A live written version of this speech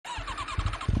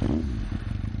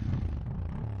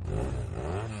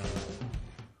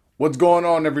What's going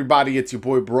on, everybody? It's your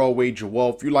boy Broadway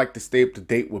Joel. If you like to stay up to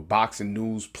date with boxing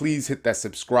news, please hit that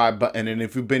subscribe button. And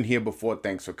if you've been here before,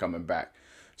 thanks for coming back.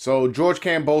 So George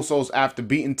Kambosos, after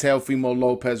beating Teofimo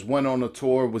Lopez, went on a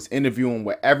tour, was interviewing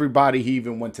with everybody. He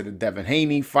even went to the Devin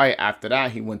Haney fight. After that,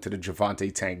 he went to the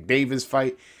Gervonta Tank Davis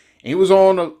fight. And he was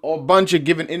on a bunch of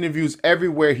giving interviews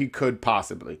everywhere he could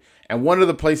possibly. And one of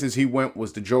the places he went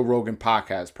was the Joe Rogan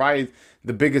Podcast, probably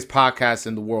the biggest podcast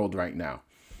in the world right now.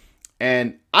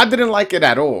 And I didn't like it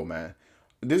at all, man.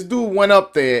 This dude went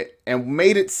up there and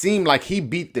made it seem like he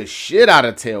beat the shit out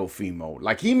of Teofimo.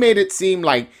 Like, he made it seem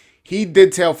like he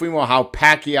did Teofimo how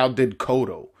Pacquiao did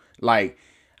Cotto. Like,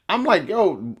 I'm like,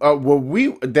 yo,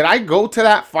 did I go to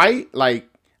that fight? Like,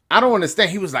 I don't understand.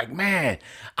 He was like, man,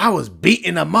 I was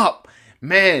beating him up.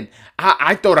 Man,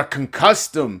 I thought I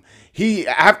concussed him.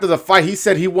 After the fight, he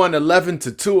said he won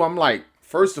 11-2. I'm like,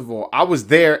 first of all, I was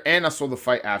there and I saw the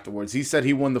fight afterwards. He said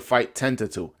he won the fight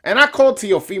 10-2. And I called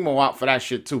Teofimo out for that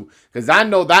shit too, because I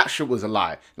know that shit was a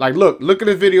lie. Like, look at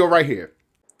this video right here.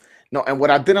 No, and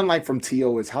what I didn't like from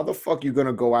Teo is how the fuck you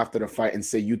gonna go after the fight and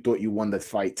say you thought you won the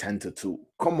fight 10-2?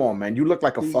 Come on, man. You look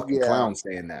like a fucking clown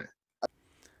saying that.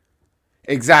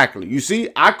 Exactly. You see,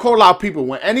 I call out people.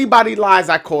 When anybody lies,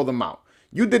 I call them out.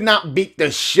 You did not beat the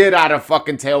shit out of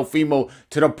fucking Teofimo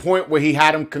to the point where he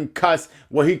had him concussed,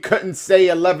 where he couldn't say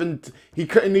 11, he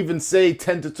couldn't even say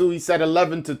 10-2. He said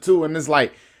 11-2, and it's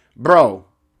like, bro,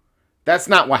 that's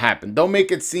not what happened. Don't make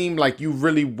it seem like you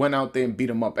really went out there and beat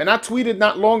him up. And I tweeted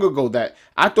not long ago that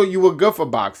I thought you were good for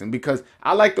boxing because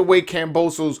I like the way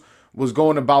Kambosos was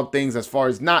going about things as far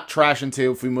as not trashing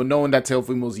Teofimo, knowing that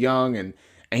Teofimo's young and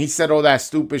he said all that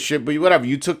stupid shit, but whatever.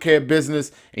 You took care of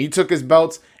business and you took his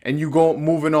belts and you go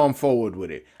moving on forward with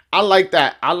it. I like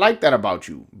that. I like that about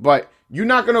you. But you're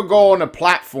not going to go on a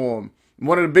platform,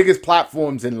 one of the biggest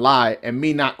platforms, and lie and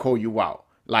me not call you out.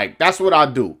 Like, that's what I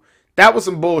do. That was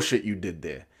some bullshit you did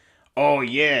there. Oh,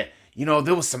 yeah. You know,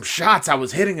 there was some shots I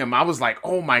was hitting him. I was like,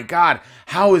 oh, my God,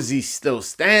 how is he still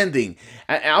standing?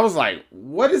 And I was like,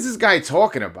 what is this guy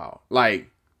talking about?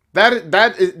 Like,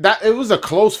 it was a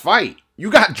close fight. You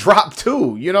got dropped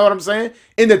too, you know what I'm saying?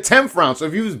 In the 10th round. So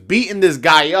if you was beating this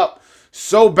guy up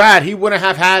so bad, he wouldn't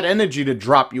have had energy to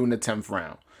drop you in the 10th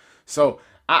round. So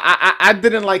I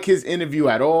didn't like his interview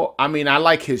at all. I mean, I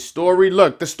like his story.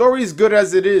 Look, the story is good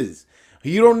as it is.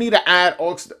 You don't need to add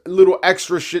little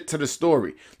extra shit to the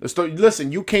story.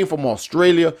 Listen, you came from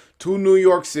Australia to New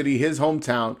York City, his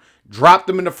hometown, dropped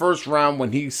him in the first round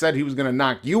when he said he was going to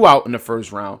knock you out in the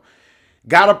first round,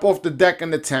 got up off the deck in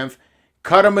the 10th,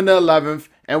 cut him in the 11th,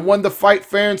 and won the fight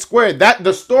fair and square.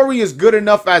 The story is good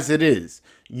enough as it is.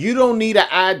 You don't need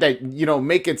to add that, you know,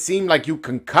 make it seem like you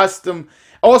concussed him.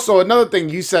 Also, another thing,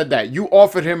 you said that you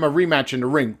offered him a rematch in the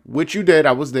ring, which you did.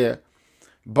 I was there.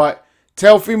 But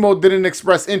Teofimo didn't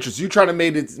express interest. You try to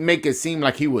make it seem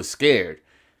like he was scared.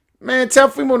 Man,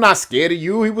 Teofimo not scared of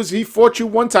you. He fought you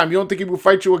one time. You don't think he will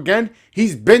fight you again?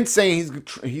 He's been saying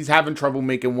he's having trouble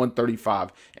making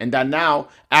 135. And that now,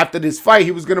 after this fight,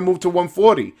 he was going to move to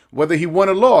 140, whether he won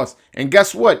or lost. And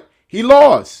guess what? He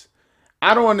lost.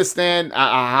 I don't understand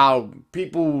how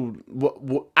people...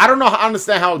 I don't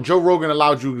understand how Joe Rogan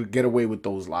allowed you to get away with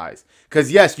those lies.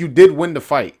 Because, yes, you did win the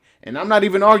fight. And I'm not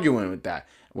even arguing with that.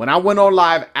 When I went on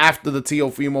live after the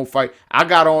Teofimo fight, I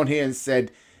got on here and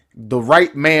said the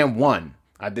right man won.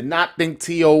 I did not think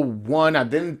Teo won. I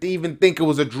didn't even think it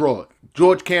was a draw.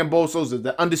 George Kambosos is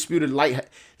the undisputed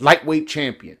lightweight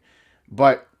champion.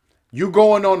 But you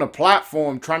going on a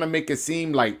platform trying to make it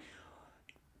seem like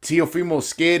Teofimo's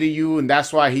scared of you and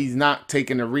that's why he's not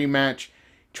taking a rematch.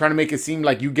 Trying to make it seem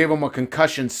like you gave him a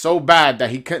concussion so bad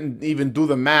that he couldn't even do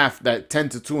the math that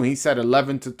 10-2 and he said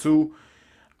 11-2.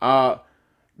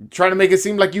 Trying to make it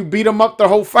seem like you beat him up the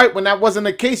whole fight when that wasn't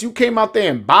the case. You came out there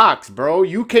and boxed, bro.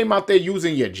 You came out there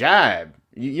using your jab.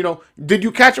 You know, did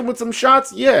you catch him with some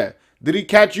shots? Yeah. Did he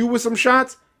catch you with some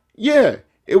shots? Yeah.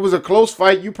 It was a close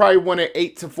fight. You probably won it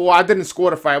 8-4. I didn't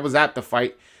score the fight. I was at the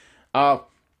fight.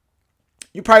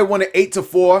 You probably won it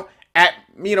 8-4.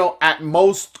 At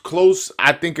most close,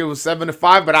 I think it was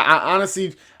 7-5. But I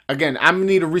honestly, again, I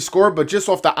need to rescore. But just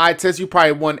off the eye test, you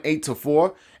probably won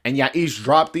 8-4. And y'all each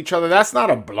dropped each other. That's not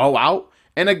a blowout.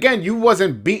 And again, you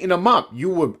wasn't beating him up.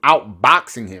 You were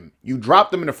outboxing him. You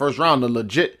dropped him in the first round, a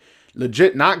legit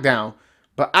knockdown.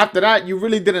 But after that, you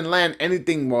really didn't land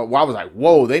anything where I was like,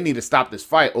 whoa, they need to stop this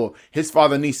fight. Or his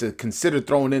father needs to consider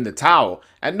throwing in the towel.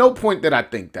 At no point did I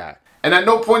think that. And at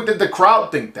no point did the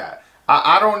crowd think that.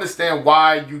 I don't understand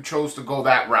why you chose to go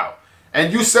that route.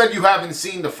 And you said you haven't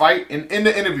seen the fight. In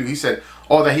the interview, he said,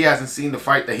 oh, that he hasn't seen the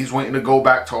fight, that he's waiting to go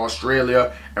back to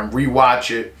Australia and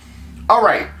rewatch it. All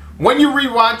right. When you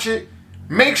rewatch it,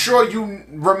 Make sure you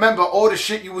remember all the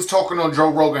shit you was talking on Joe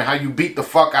Rogan, how you beat the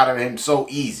fuck out of him so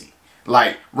easy.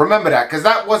 Like, remember that, because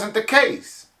that wasn't the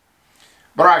case.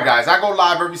 But alright guys, I go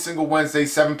live every single Wednesday,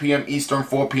 7 p.m. Eastern,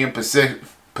 4 p.m.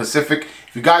 Pacific.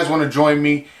 If you guys want to join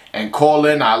me and call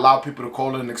in, I allow people to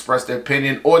call in and express their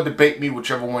opinion or debate me,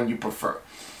 whichever one you prefer.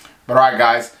 But alright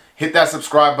guys, hit that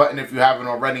subscribe button if you haven't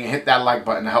already, and hit that like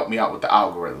button to help me out with the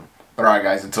algorithm. But alright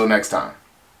guys, until next time,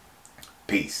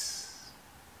 peace.